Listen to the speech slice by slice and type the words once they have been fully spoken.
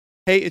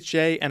Hey, it's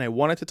Jay, and I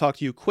wanted to talk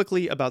to you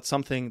quickly about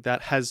something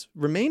that has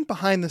remained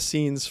behind the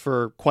scenes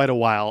for quite a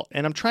while,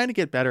 and I'm trying to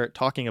get better at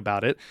talking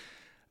about it,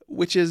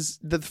 which is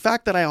the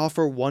fact that I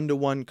offer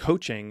one-to-one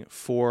coaching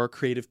for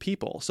creative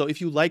people. So if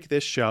you like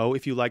this show,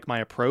 if you like my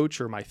approach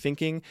or my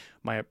thinking,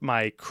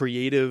 my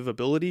creative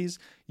abilities,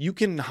 you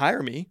can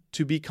hire me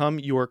to become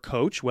your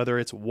coach, whether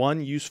it's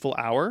 1 useful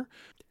hour,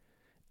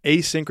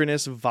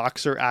 asynchronous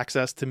Voxer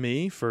access to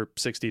me for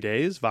 60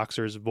 days,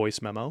 Voxer's voice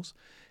memos,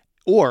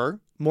 or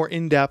more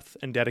in-depth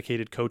and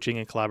dedicated coaching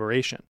and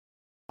collaboration.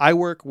 I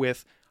work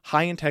with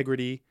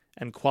high-integrity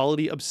and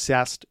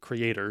quality-obsessed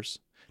creators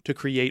to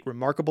create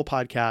remarkable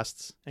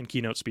podcasts and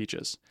keynote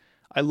speeches.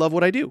 I love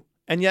what I do,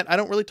 and yet I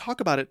don't really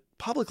talk about it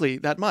publicly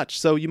that much.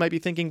 So you might be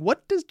thinking,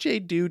 what does Jay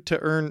do to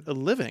earn a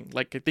living?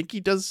 Like, I think he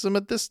does some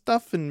of this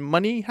stuff and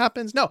money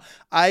happens. No,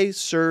 I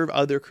serve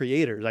other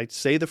creators. I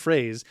say the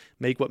phrase,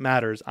 make what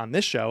matters on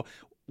this show.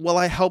 Well,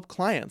 I help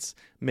clients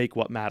make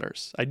what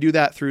matters. I do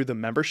that through the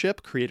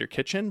membership, Creator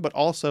Kitchen, but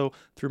also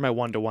through my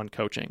one-to-one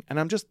coaching.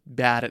 And I'm just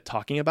bad at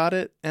talking about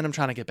it, and I'm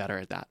trying to get better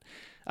at that.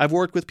 I've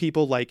worked with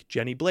people like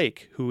Jenny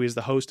Blake, who is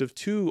the host of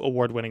 2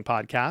 award-winning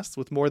podcasts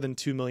with more than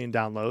 2 million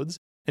downloads,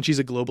 and she's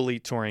a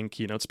globally touring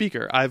keynote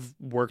speaker. I've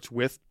worked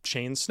with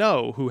Shane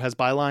Snow, who has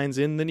bylines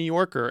in The New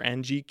Yorker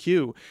and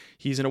GQ.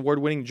 He's an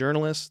award-winning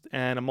journalist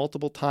and a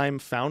multiple-time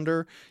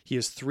founder. He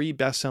has 3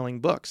 best-selling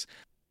books.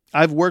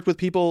 I've worked with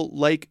people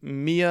like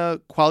Mia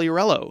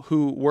Quagliarello,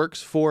 who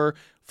works for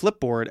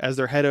Flipboard as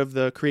their head of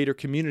the creator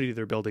community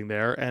they're building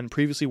there, and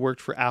previously worked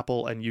for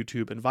Apple and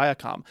YouTube and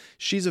Viacom.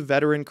 She's a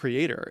veteran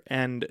creator,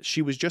 and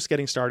she was just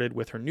getting started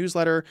with her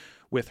newsletter,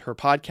 with her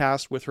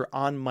podcast, with her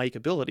on-mic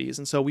abilities,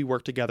 and so we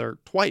worked together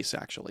twice,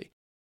 actually.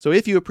 So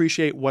if you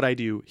appreciate what I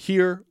do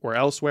here or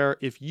elsewhere,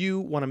 if you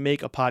want to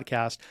make a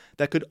podcast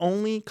that could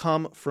only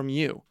come from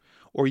you,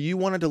 or you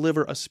want to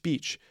deliver a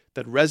speech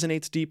that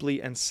resonates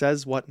deeply and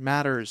says what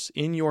matters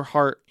in your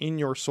heart, in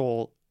your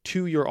soul,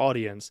 to your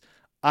audience,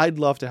 I'd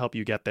love to help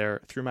you get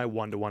there through my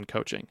one-to-one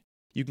coaching.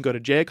 You can go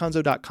to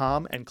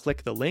jayakonzo.com and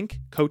click the link,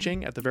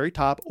 coaching, at the very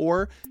top,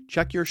 or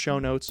check your show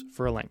notes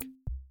for a link.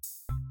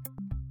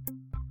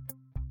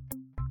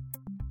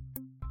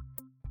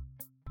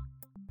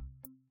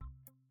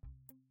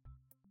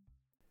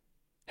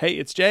 Hey,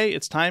 it's Jay.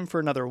 It's time for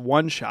another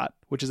One Shot,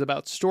 which is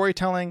about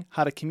storytelling,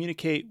 how to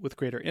communicate with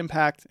greater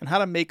impact, and how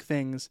to make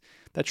things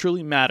that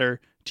truly matter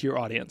to your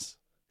audience.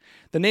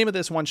 The name of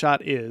this One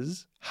Shot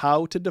is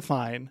How to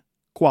Define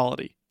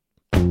Quality.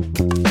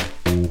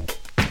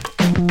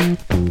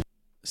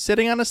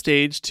 Sitting on a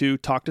stage to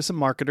talk to some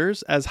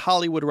marketers, as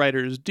Hollywood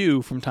writers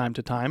do from time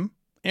to time,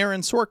 Aaron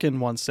Sorkin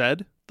once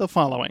said the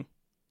following: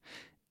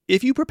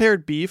 "If you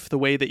prepared beef the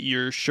way that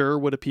you're sure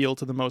would appeal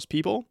to the most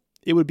people,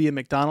 it would be a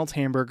McDonald's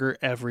hamburger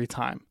every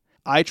time.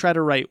 I try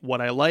to write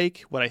what I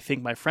like, what I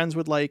think my friends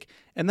would like,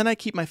 and then I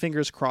keep my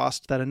fingers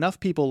crossed that enough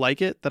people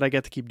like it that I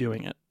get to keep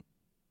doing it."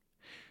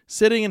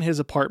 Sitting in his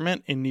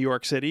apartment in New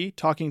York City,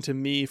 talking to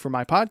me for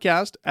my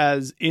podcast,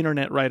 as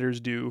internet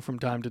writers do from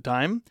time to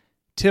time,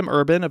 Tim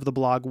Urban of the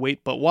blog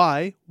Wait But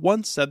Why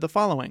once said the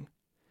following: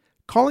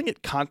 "Calling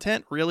it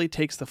content really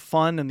takes the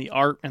fun and the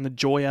art and the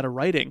joy out of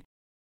writing.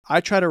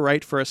 I try to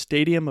write for a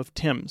stadium of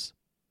Tims."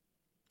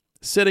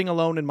 Sitting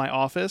alone in my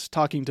office,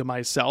 talking to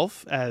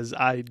myself, as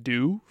I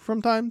do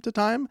from time to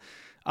time,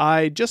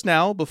 I just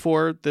now,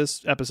 before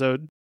this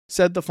episode,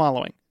 said the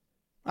following: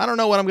 "I don't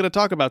know what I'm going to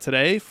talk about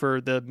today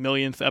for the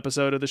 1,000,000th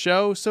episode of the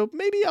show, so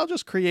maybe I'll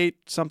just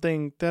create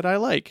something that I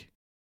like.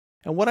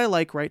 And what I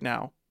like right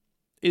now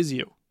is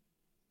you.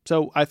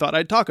 So I thought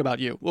I'd talk about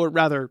you, or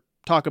rather,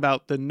 talk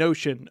about the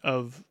notion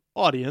of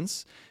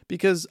audience,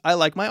 because I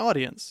like my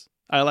audience.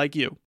 I like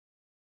you."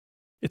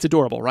 It's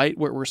adorable, right?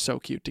 We're so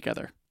cute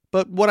together.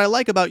 But what I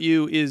like about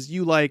you is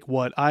you like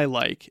what I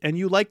like, and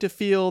you like to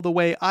feel the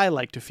way I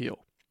like to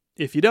feel.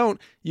 If you don't,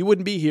 you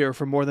wouldn't be here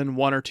for more than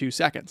 1 or 2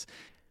 seconds.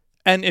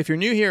 And if you're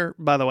new here,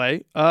 by the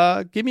way,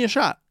 give me a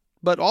shot.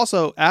 But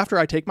also, after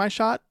I take my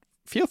shot,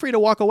 feel free to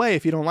walk away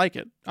if you don't like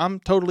it. I'm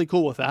totally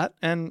cool with that,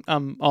 and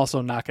I'm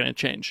also not going to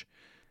change.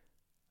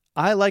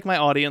 I like my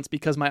audience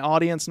because my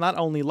audience not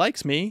only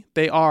likes me,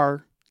 they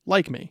are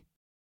like me.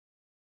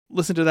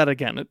 Listen to that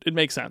again. It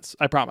makes sense,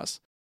 I promise.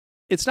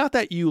 It's not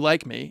that you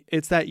like me,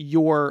 it's that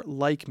you're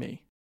like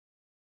me.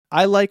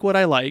 I like what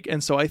I like,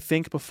 and so I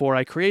think before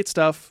I create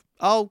stuff,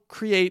 I'll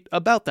create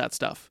about that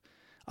stuff.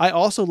 I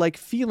also like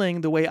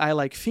feeling the way I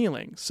like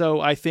feeling,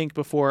 so I think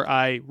before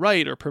I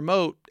write or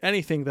promote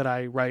anything that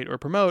I write or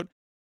promote,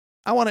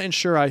 I want to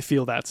ensure I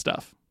feel that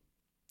stuff.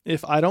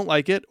 If I don't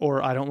like it,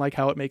 or I don't like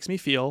how it makes me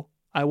feel,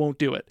 I won't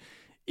do it,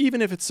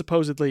 even if it's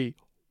supposedly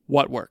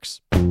what works.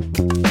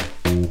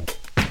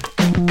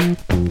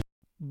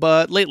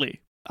 But lately,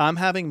 I'm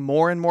having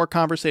more and more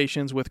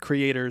conversations with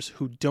creators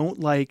who don't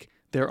like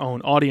their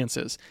own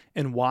audiences.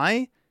 And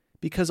why?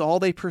 Because all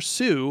they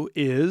pursue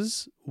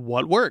is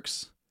what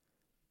works.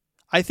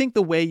 I think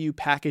the way you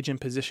package and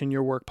position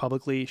your work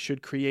publicly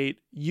should create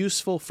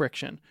useful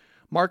friction.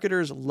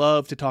 Marketers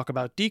love to talk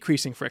about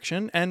decreasing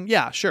friction. And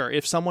yeah, sure,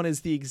 if someone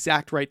is the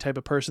exact right type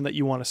of person that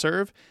you want to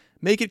serve,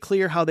 Make it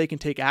clear how they can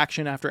take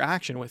action after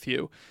action with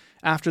you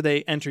after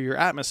they enter your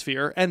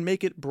atmosphere, and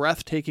make it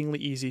breathtakingly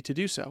easy to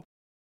do so.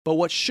 But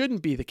what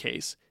shouldn't be the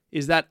case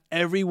is that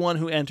everyone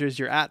who enters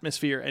your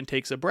atmosphere and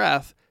takes a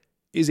breath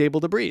is able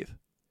to breathe.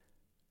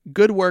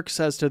 Good work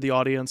says to the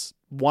audience,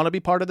 want to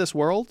be part of this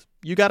world?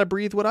 You got to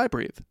breathe what I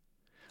breathe.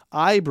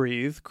 I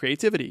breathe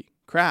creativity,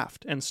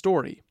 craft, and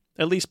story,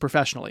 at least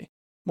professionally.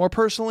 More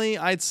personally,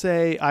 I'd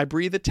say I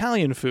breathe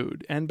Italian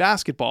food and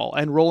basketball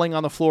and rolling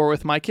on the floor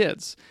with my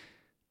kids.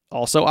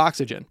 Also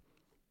oxygen.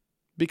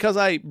 Because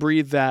I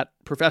breathe that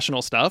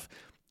professional stuff,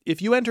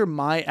 if you enter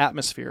my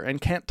atmosphere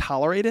and can't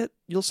tolerate it,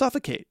 you'll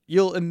suffocate.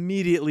 You'll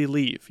immediately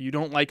leave. You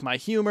don't like my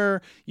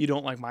humor, you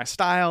don't like my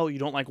style, you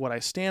don't like what I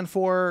stand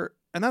for,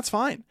 and that's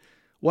fine.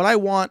 What I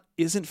want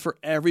isn't for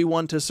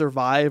everyone to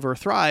survive or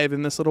thrive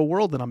in this little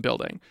world that I'm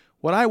building.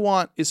 What I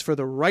want is for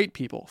the right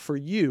people, for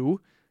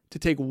you, to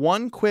take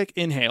one quick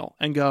inhale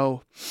and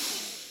go,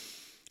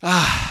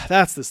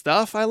 that's the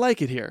stuff. I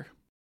like it here.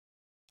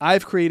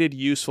 I've created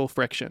useful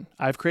friction.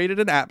 I've created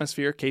an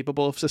atmosphere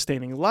capable of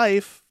sustaining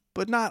life,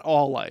 but not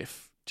all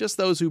life, just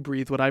those who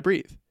breathe what I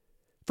breathe.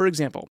 For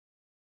example,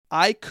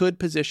 I could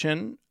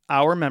position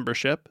our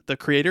membership, the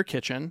Creator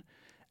Kitchen,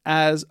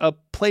 as a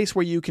place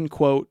where you can,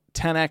 quote,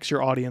 10x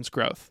your audience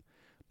growth.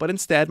 But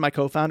instead, my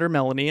co-founder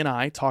Melanie and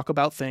I talk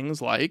about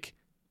things like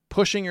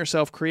pushing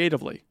yourself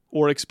creatively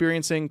or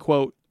experiencing,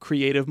 quote,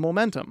 creative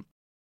momentum.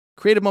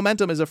 Creative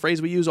momentum is a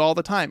phrase we use all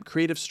the time.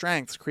 Creative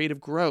strengths, creative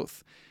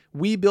growth.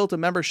 We built a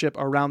membership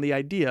around the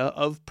idea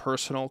of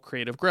personal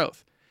creative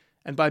growth.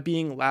 And by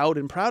being loud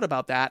and proud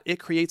about that, it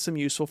creates some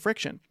useful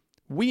friction.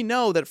 We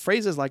know that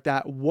phrases like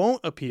that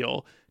won't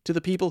appeal to the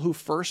people who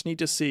first need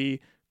to see,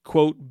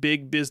 quote,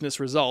 big business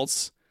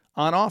results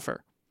on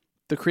offer.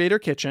 The Creator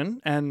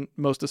Kitchen, and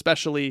most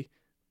especially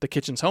the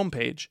kitchen's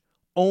homepage,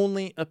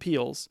 only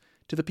appeals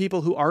to the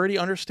people who already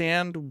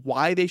understand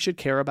why they should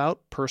care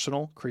about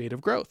personal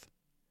creative growth.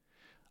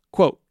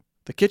 Quote,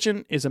 the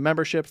kitchen is a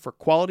membership for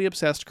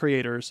quality-obsessed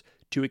creators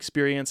to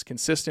experience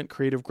consistent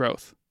creative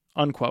growth,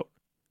 unquote.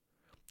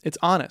 It's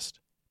honest,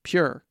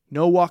 pure,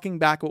 no walking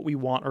back what we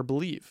want or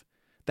believe.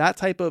 That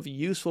type of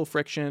useful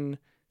friction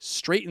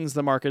straightens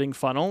the marketing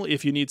funnel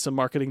if you need some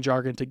marketing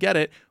jargon to get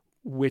it,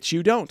 which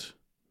you don't,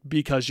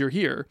 because you're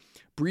here,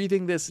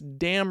 breathing this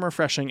damn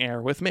refreshing air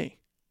with me.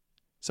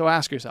 So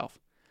ask yourself,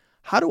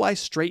 how do I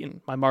straighten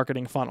my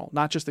marketing funnel,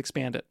 not just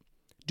expand it?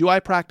 Do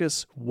I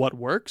practice what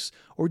works,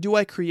 or do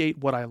I create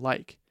what I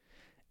like?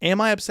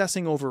 Am I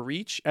obsessing over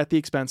reach at the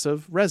expense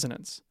of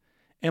resonance?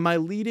 Am I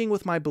leading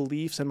with my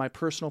beliefs and my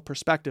personal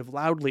perspective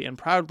loudly and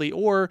proudly,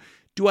 or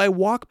do I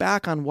walk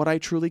back on what I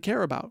truly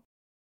care about?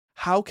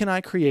 How can I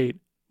create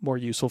more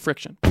useful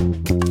friction?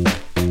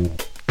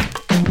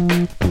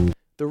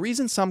 The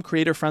reason some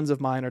creator friends of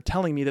mine are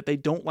telling me that they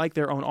don't like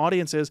their own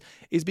audiences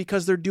is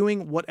because they're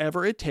doing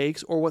whatever it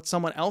takes or what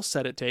someone else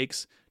said it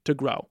takes to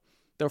grow.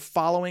 They're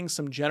following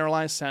some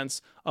generalized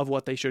sense of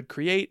what they should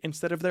create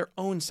instead of their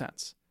own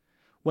sense.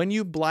 When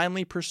you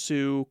blindly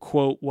pursue,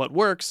 quote, what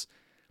works,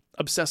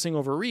 obsessing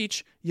over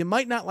reach, you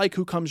might not like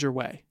who comes your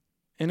way.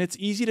 And it's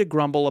easy to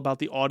grumble about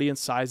the audience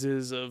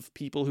sizes of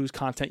people whose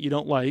content you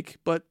don't like,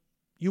 but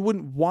you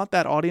wouldn't want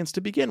that audience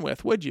to begin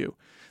with, would you?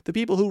 The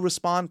people who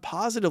respond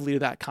positively to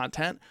that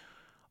content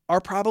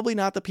are probably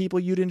not the people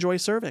you'd enjoy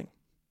serving.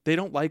 They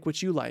don't like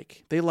what you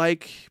like. They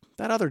like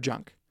that other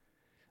junk.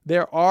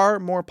 There are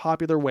more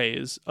popular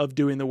ways of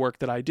doing the work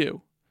that I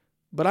do,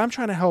 but I'm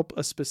trying to help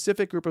a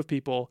specific group of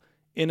people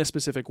in a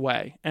specific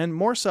way. And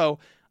more so,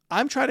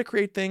 I'm trying to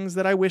create things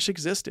that I wish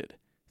existed,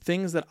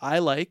 things that I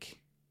like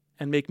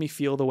and make me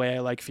feel the way I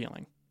like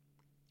feeling.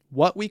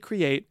 What we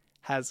create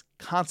has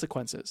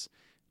consequences.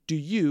 Do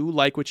you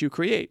like what you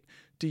create?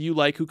 Do you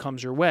like who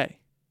comes your way?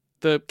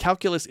 The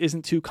calculus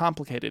isn't too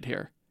complicated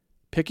here.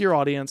 Pick your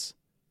audience,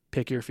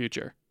 pick your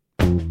future.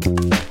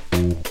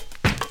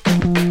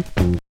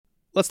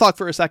 Let's talk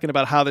for a second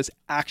about how this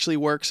actually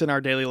works in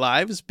our daily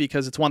lives,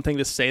 because it's one thing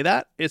to say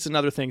that, it's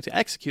another thing to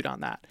execute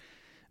on that.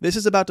 This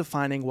is about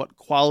defining what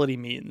quality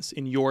means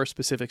in your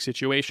specific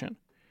situation.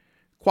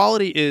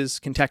 Quality is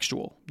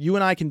contextual. You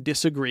and I can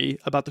disagree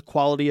about the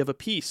quality of a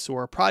piece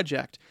or a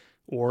project,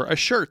 or a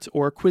shirt,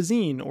 or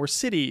cuisine, or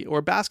city,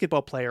 or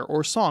basketball player,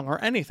 or song,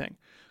 or anything.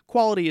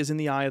 Quality is in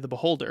the eye of the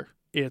beholder.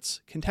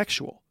 It's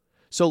contextual.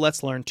 So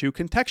let's learn to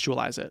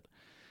contextualize it.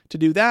 To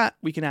do that,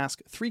 we can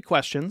ask 3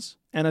 questions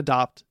and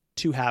adopt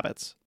 2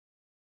 habits.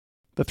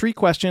 The 3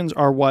 questions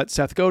are what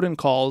Seth Godin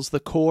calls the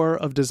core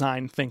of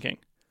design thinking.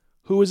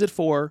 Who is it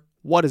for?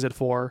 What is it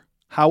for?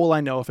 How will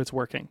I know if it's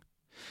working?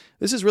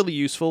 This is really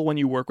useful when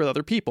you work with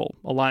other people,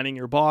 aligning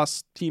your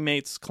boss,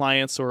 teammates,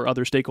 clients, or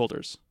other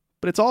stakeholders.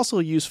 But it's also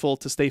useful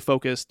to stay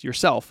focused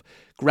yourself,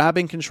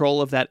 grabbing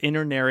control of that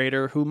inner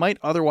narrator who might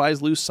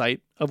otherwise lose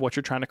sight of what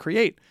you're trying to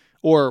create.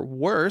 Or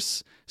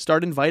worse,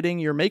 start inviting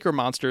your maker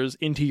monsters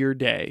into your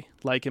day,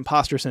 like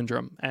imposter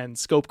syndrome and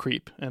scope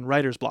creep and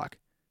writer's block.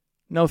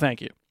 No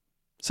thank you.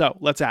 So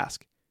let's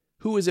ask,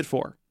 who is it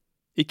for?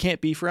 It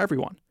can't be for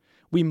everyone.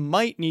 We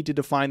might need to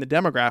define the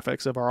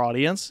demographics of our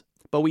audience,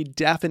 but we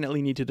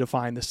definitely need to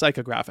define the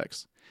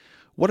psychographics.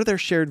 What are their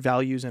shared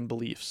values and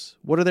beliefs?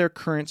 What are their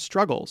current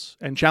struggles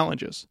and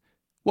challenges?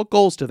 What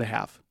goals do they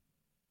have?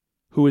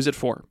 Who is it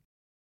for?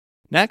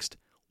 Next,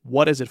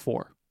 what is it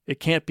for? It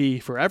can't be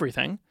for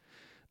everything.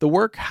 The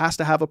work has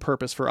to have a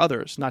purpose for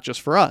others, not just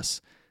for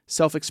us.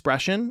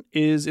 Self-expression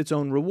is its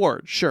own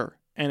reward, sure,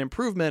 and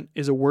improvement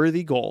is a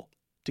worthy goal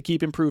to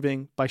keep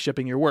improving by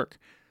shipping your work.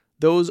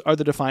 Those are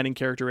the defining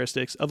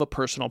characteristics of a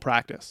personal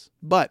practice.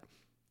 But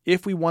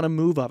if we want to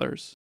move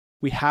others,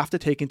 we have to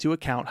take into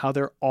account how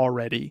they're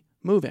already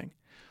moving.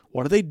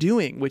 What are they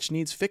doing which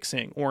needs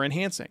fixing or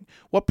enhancing?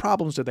 What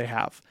problems do they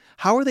have?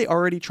 How are they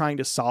already trying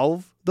to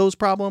solve those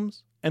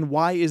problems? And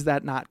why is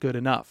that not good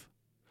enough?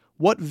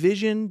 What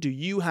vision do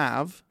you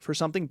have for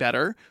something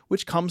better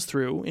which comes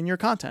through in your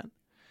content?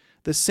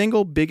 The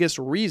single biggest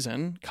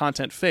reason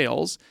content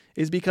fails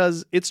is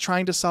because it's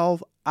trying to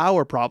solve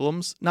our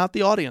problems, not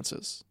the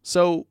audience's.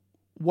 So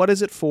what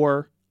is it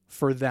for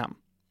them?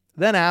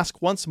 Then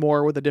ask once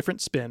more with a different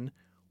spin,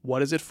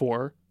 what is it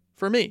for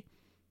me?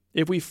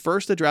 If we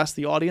first address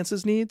the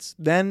audience's needs,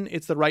 then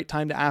it's the right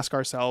time to ask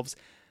ourselves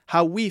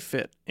how we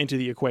fit into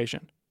the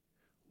equation.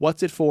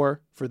 What's it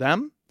for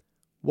them?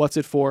 What's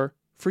it for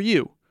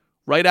you?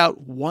 Write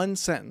out one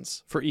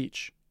sentence for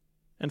each.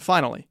 And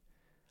finally,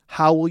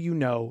 how will you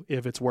know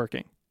if it's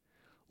working?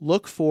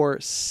 Look for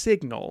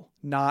signal,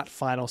 not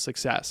final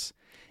success.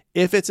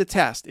 If it's a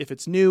test, if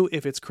it's new,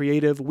 if it's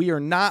creative, we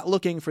are not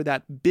looking for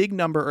that big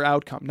number or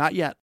outcome. Not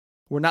yet.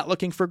 We're not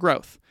looking for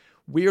growth.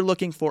 We're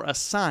looking for a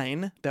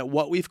sign that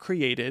what we've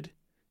created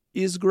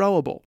is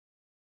growable.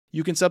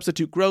 You can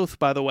substitute growth,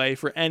 by the way,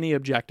 for any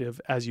objective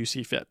as you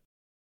see fit.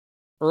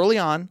 Early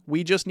on,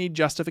 we just need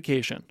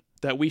justification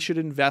that we should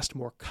invest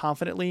more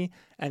confidently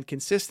and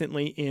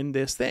consistently in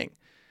this thing.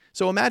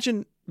 So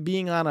imagine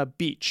being on a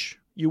beach.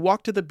 You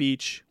walk to the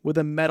beach with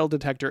a metal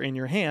detector in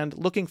your hand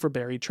looking for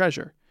buried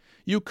treasure.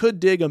 You could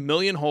dig a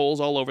million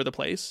holes all over the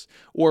place,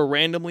 or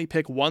randomly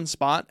pick one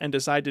spot and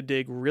decide to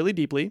dig really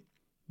deeply,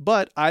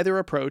 but either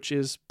approach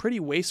is pretty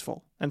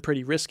wasteful and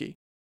pretty risky.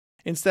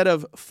 Instead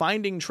of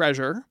finding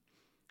treasure,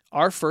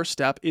 our first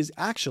step is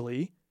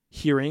actually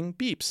hearing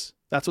beeps.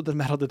 That's what the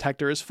metal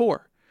detector is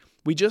for.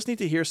 We just need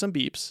to hear some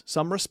beeps,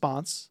 some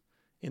response,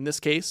 in this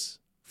case,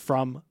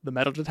 from the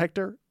metal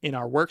detector, in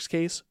our work's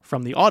case,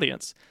 from the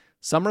audience,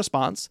 some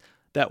response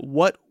that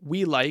what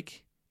we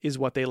like is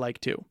what they like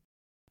too.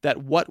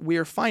 That what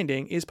we're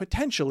finding is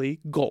potentially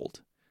gold.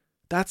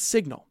 That's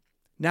signal.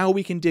 Now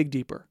we can dig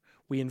deeper.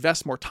 We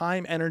invest more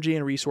time, energy,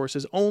 and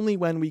resources only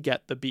when we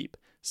get the beep.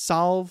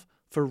 Solve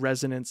for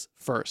resonance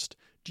first.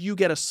 Do you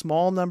get a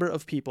small number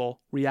of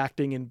people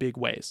reacting in big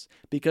ways?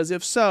 Because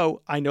if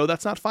so, I know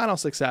that's not final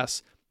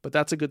success, but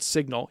that's a good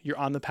signal you're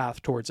on the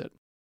path towards it.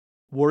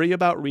 Worry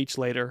about reach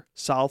later.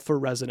 Solve for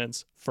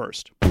resonance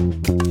first.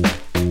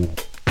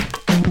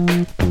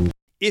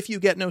 If you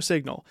get no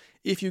signal,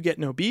 if you get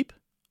no beep,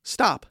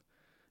 stop.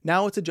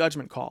 Now it's a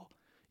judgment call.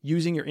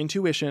 Using your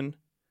intuition,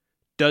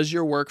 does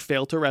your work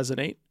fail to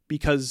resonate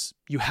because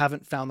you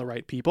haven't found the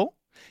right people?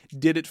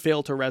 Did it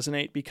fail to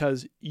resonate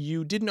because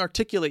you didn't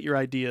articulate your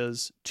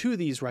ideas to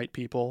these right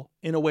people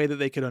in a way that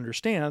they could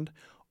understand?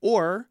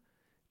 Or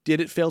did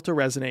it fail to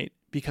resonate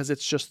because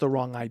it's just the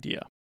wrong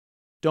idea?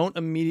 Don't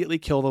immediately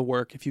kill the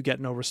work if you get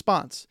no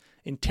response.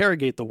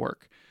 Interrogate the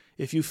work.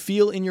 If you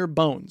feel in your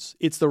bones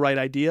it's the right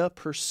idea,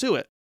 pursue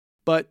it,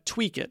 but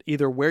tweak it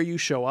either where you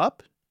show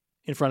up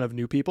in front of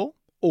new people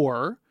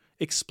or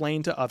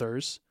explain to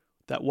others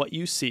that what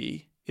you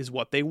see is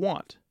what they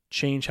want.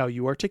 Change how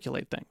you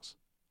articulate things.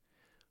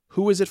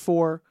 Who is it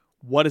for?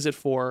 What is it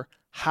for?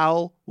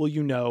 How will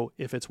you know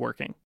if it's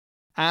working?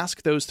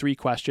 Ask those 3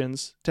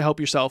 questions to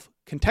help yourself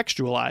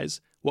contextualize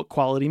what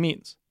quality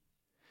means.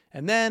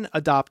 And then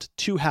adopt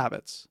 2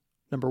 habits.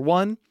 Number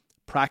 1,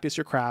 practice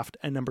your craft.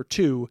 And number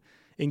 2,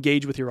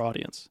 engage with your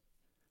audience.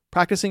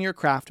 Practicing your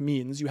craft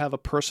means you have a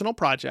personal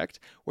project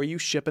where you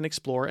ship and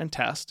explore and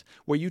test,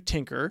 where you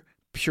tinker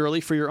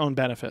purely for your own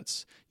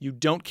benefits. You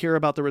don't care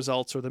about the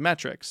results or the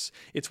metrics.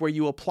 It's where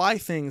you apply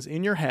things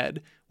in your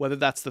head, whether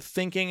that's the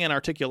thinking and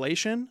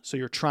articulation, so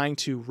you're trying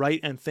to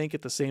write and think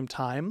at the same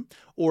time,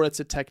 or it's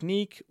a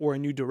technique or a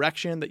new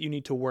direction that you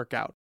need to work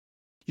out.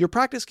 Your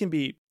practice can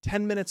be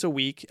 10 minutes a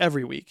week,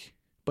 every week,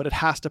 but it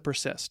has to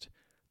persist.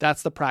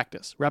 That's the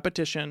practice.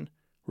 Repetition,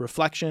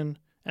 reflection,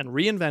 and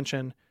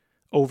reinvention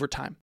over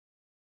time.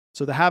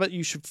 So the habit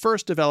you should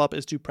first develop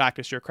is to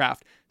practice your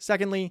craft.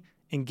 Secondly,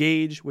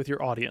 engage with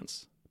your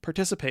audience.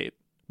 Participate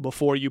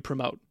before you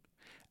promote.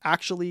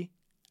 Actually,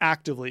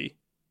 actively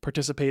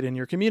participate in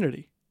your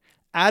community.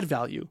 Add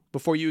value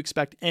before you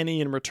expect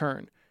any in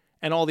return,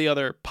 and all the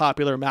other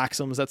popular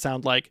maxims that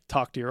sound like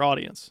talk to your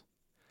audience.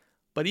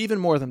 But even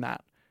more than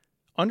that,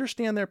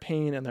 understand their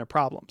pain and their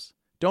problems.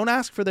 Don't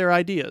ask for their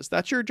ideas.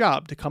 That's your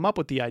job, to come up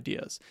with the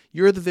ideas.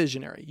 You're the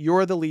visionary.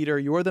 You're the leader.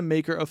 You're the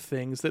maker of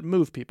things that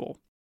move people.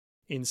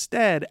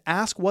 Instead,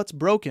 ask what's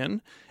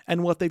broken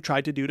and what they've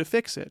tried to do to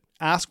fix it.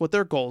 Ask what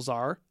their goals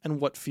are and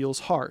what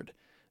feels hard.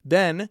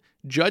 Then,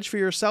 judge for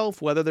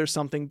yourself whether there's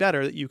something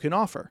better that you can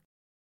offer.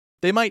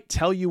 They might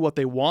tell you what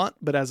they want,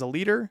 but as a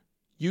leader,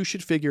 you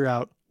should figure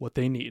out what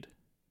they need.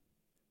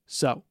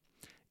 So,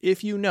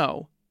 if you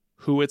know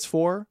who it's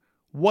for,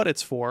 what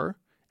it's for,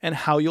 and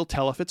how you'll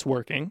tell if it's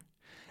working,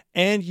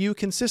 and you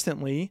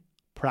consistently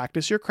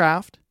practice your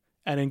craft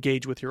and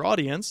engage with your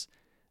audience,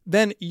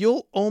 then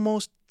you'll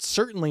almost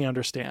certainly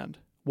understand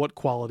what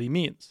quality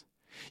means.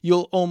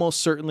 You'll almost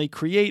certainly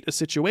create a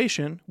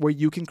situation where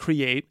you can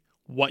create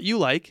what you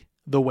like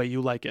the way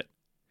you like it.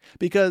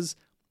 Because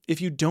if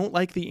you don't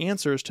like the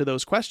answers to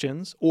those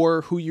questions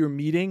or who you're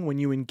meeting when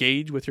you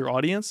engage with your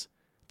audience,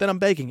 then I'm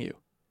begging you,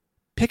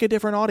 pick a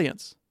different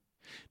audience.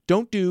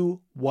 Don't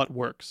do what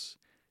works.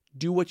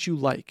 Do what you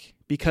like,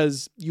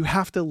 because you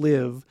have to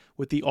live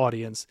with the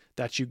audience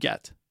that you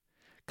get.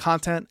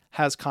 Content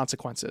has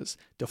consequences.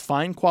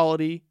 Define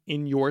quality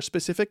in your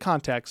specific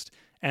context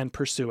and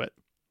pursue it.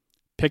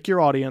 Pick your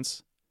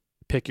audience,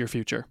 pick your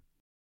future.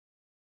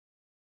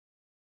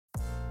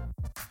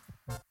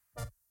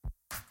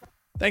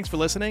 Thanks for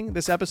listening.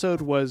 This episode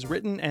was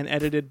written and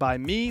edited by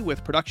me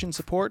with production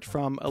support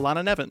from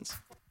Ilana Nevins.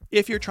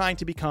 If you're trying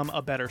to become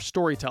a better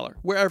storyteller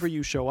wherever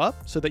you show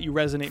up so that you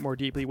resonate more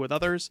deeply with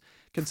others,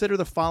 consider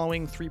the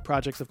following 3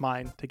 projects of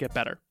mine to get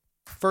better.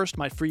 First,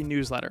 my free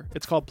newsletter.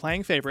 It's called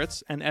Playing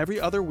Favorites, and every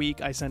other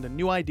week I send a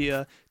new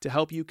idea to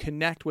help you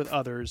connect with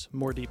others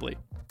more deeply.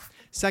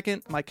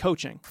 Second, my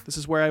coaching. This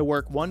is where I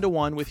work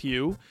one-to-one with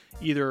you,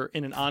 either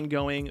in an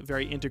ongoing,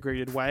 very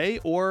integrated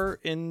way, or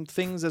in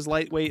things as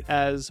lightweight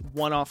as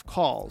one-off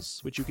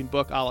calls, which you can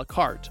book a la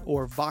carte,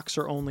 or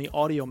Voxer-only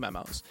audio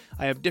memos.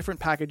 I have different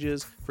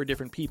packages for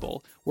different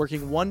people,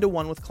 working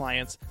one-to-one with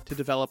clients to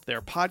develop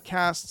their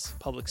podcasts,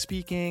 public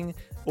speaking,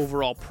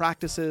 overall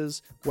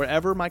practices.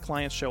 Wherever my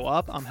clients show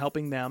up, I'm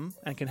helping them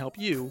and can help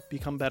you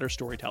become better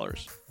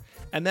storytellers.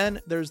 And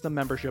then there's the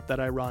membership that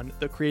I run,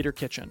 the Creator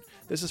Kitchen.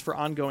 This is for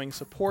ongoing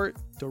support,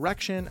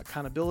 direction,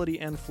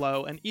 accountability, and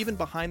flow, and even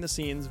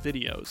behind-the-scenes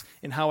videos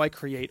in how I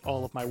create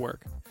all of my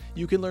work.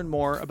 You can learn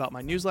more about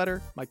my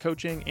newsletter, my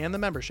coaching, and the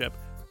membership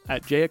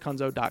at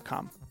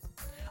jayacunzo.com.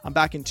 I'm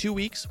back in 2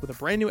 weeks with a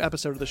brand new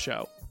episode of the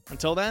show.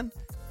 Until then,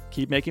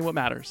 keep making what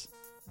matters.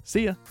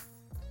 See ya.